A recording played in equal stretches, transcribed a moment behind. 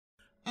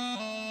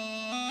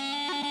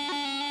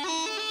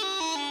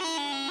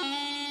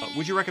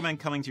Would you recommend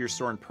coming to your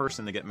store in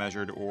person to get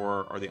measured,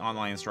 or are the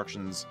online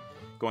instructions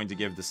going to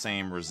give the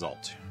same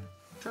result?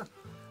 Sure.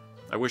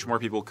 I wish more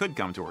people could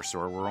come to our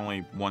store. We're only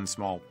one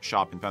small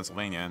shop in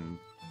Pennsylvania, and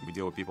we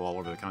deal with people all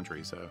over the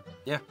country. So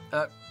yeah,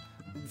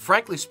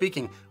 frankly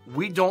speaking,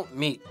 we don't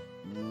meet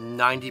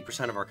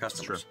 90% of our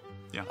customers.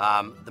 Sure.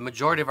 Yeah. The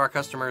majority of our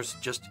customers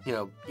just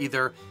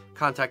either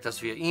contact us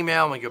via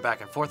email and we go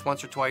back and forth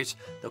once or twice.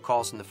 They'll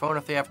call us on the phone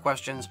if they have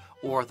questions,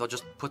 or they'll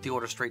just put the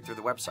order straight through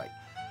the website.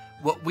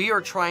 What we are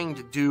trying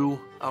to do,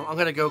 I'm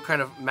going to go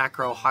kind of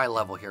macro high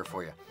level here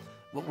for you.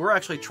 What we're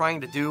actually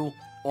trying to do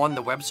on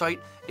the website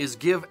is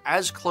give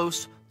as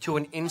close to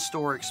an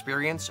in-store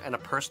experience and a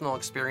personal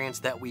experience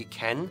that we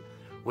can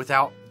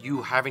without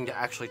you having to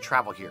actually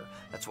travel here.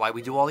 That's why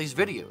we do all these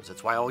videos.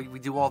 That's why we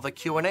do all the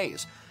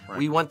Q&As. Right.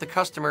 We want the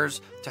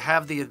customers to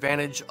have the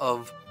advantage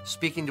of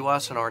speaking to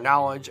us and our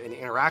knowledge and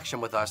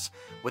interaction with us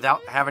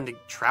without having to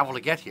travel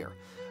to get here.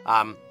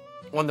 On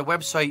the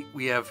website,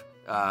 we have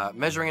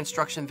measuring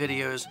instruction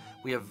videos.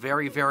 We have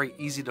very, very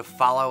easy to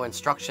follow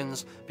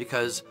instructions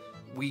because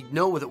we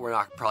know that we're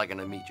not probably going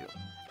to meet you.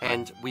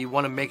 And we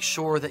want to make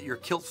sure that your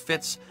kilt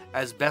fits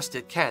as best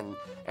it can.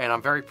 And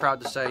I'm very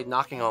proud to say,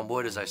 knocking on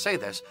wood as I say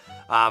this,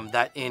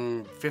 that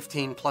in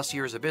 15 plus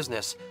years of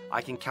business,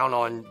 I can count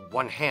on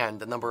one hand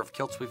the number of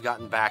kilts we've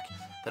gotten back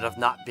that have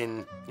not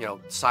been,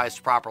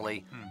 sized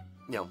properly.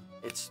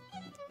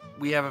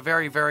 We have a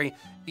very, very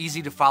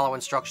easy to follow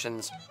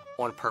instructions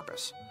on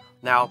purpose.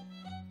 Now,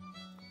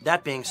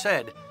 that being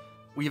said,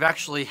 we've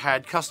actually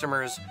had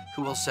customers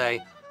who will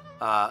say,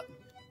 I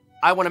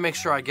want to make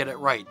sure I get it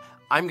right.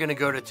 I'm going to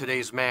go to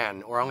Today's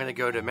Man, or I'm going to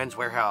go to Men's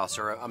Warehouse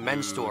or a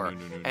men's store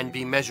and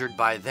be measured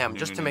by them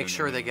just to make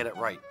sure they get it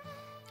right.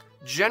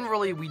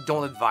 Generally, we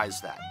don't advise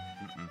that.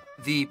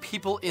 The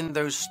people in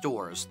those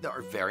stores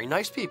are very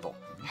nice people.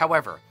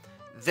 However,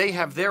 they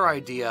have their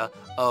idea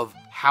of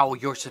how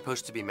you're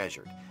supposed to be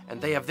measured,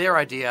 and they have their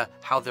idea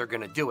how they're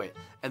going to do it,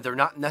 and they're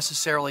not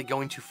necessarily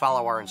going to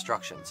follow our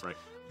instructions. Right.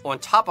 On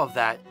top of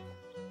that,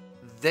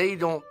 they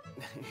don't,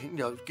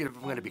 if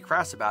I'm going to be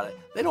crass about it,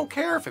 they don't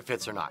care if it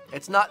fits or not.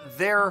 It's not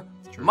their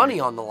money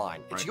on the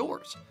line. It's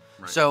yours.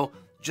 Right. So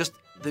just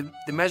the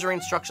measuring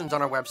instructions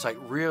on our website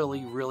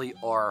really, really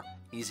are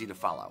easy to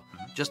follow.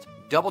 Just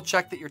double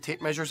check that your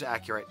tape measure is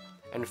accurate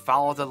and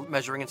follow the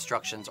measuring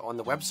instructions on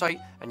the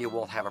website, and you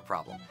won't have a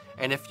problem.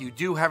 And if you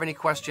do have any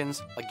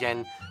questions,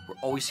 again, we're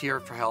always here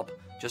for help.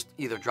 Just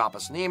either drop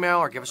us an email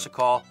or give us a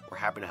call. We're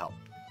happy to help.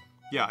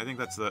 Yeah, I think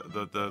that's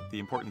the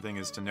important thing,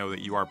 is to know that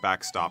you are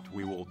backstopped.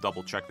 We will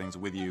double check things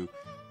with you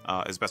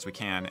as best we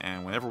can,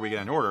 and whenever we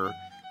get an order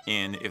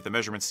in, if the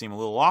measurements seem a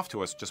little off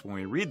to us just when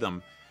we read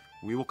them,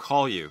 we will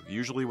call you,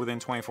 usually within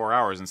 24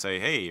 hours, and say,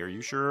 hey, are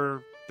you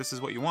sure this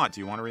is what you want?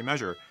 Do you want to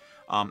remeasure?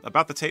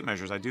 About the tape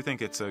measures, I do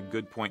think it's a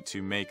good point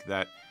to make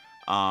that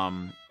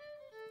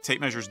tape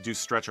measures do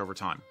stretch over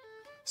time.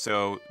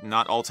 So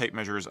not all tape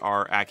measures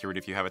are accurate.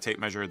 If you have a tape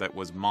measure that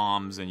was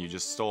mom's and you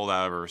just stole it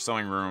out of her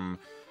sewing room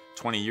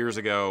 20 years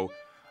ago,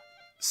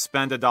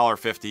 spend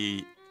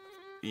 $1.50,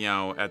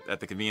 at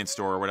the convenience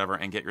store or whatever,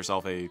 and get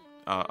yourself a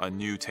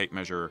new tape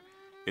measure.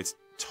 It's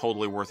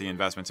totally worth the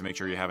investment to make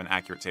sure you have an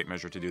accurate tape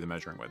measure to do the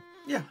measuring with.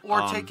 Yeah,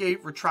 or take a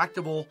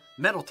retractable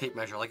metal tape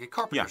measure, like a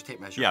carpenter's tape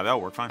measure. Yeah, that'll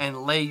work fine.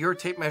 And lay your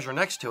tape measure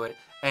next to it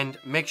and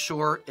make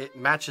sure it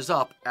matches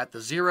up at the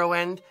 0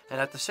 end and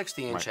at the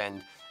 60-inch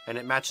end, and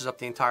it matches up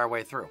the entire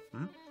way through.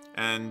 Mm-hmm.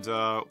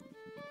 And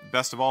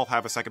best of all,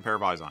 have a second pair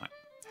of eyes on it.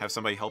 Have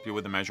somebody help you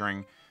with the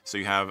measuring, so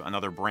you have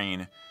another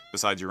brain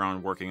besides your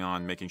own working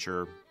on making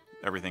sure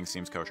everything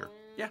seems kosher.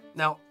 Yeah.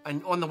 Now,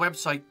 and on the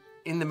website,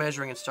 in the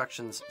measuring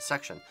instructions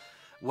section,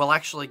 we'll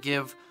actually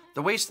give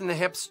the waist and the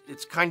hips.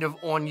 It's kind of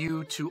on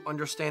you to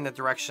understand the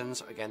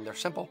directions. Again, they're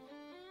simple.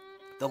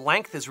 The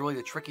length is really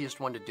the trickiest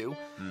one to do.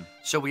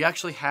 So we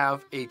actually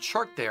have a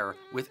chart there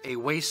with a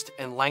waist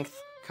and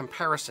length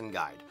comparison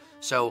guide.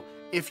 So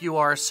if you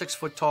are 6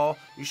 foot tall,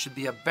 you should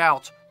be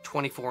about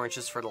 24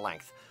 inches for the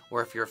length.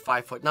 Or if you're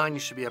 5'9", you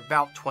should be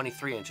about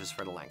 23 inches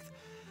for the length.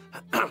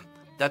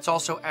 That's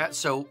also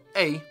so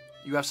A,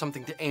 you have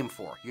something to aim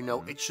for.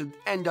 It should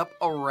end up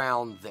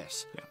around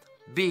this. Yeah.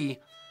 B,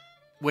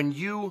 when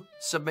you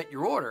submit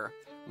your order,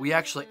 we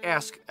actually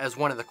ask as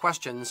one of the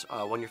questions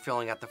when you're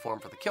filling out the form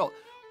for the kilt,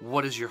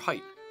 what is your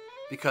height?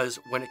 Because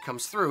when it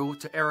comes through,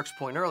 to Eric's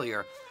point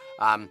earlier,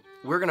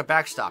 we're going to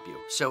backstop you.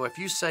 So if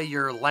you say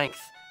your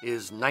length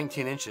is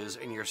 19 inches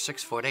and you're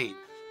 6'8",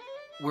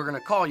 we're going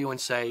to call you and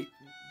say,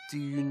 do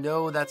you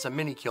know that's a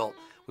mini kilt?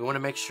 We want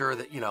to make sure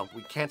that,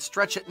 we can't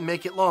stretch it and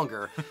make it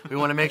longer. We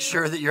want to make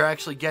sure that you're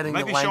actually getting the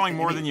length. You might be showing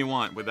more than you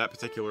want with that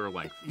particular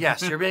length.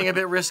 Yes, you're being a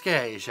bit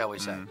risque, shall we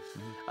say.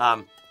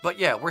 But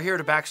yeah, we're here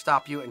to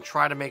backstop you and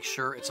try to make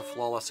sure it's a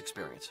flawless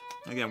experience.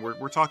 Again,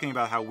 we're talking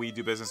about how we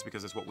do business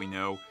because it's what we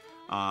know.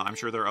 I'm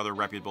sure there are other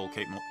reputable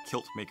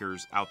kilt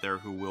makers out there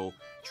who will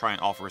try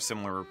and offer a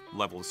similar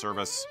level of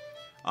service.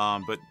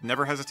 But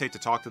never hesitate to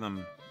talk to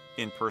them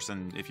in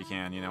person if you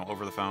can,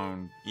 over the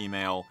phone,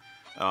 email.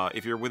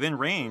 If you're within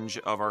range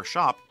of our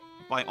shop,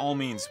 by all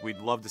means, we'd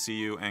love to see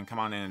you and come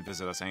on in and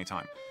visit us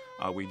anytime.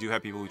 We do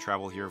have people who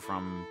travel here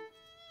from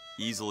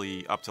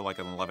easily up to like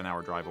an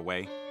 11-hour drive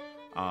away,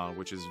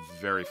 which is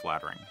very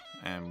flattering.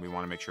 And we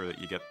want to make sure that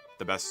you get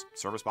the best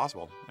service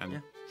possible.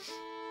 And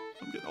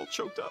I'm getting all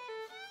choked up.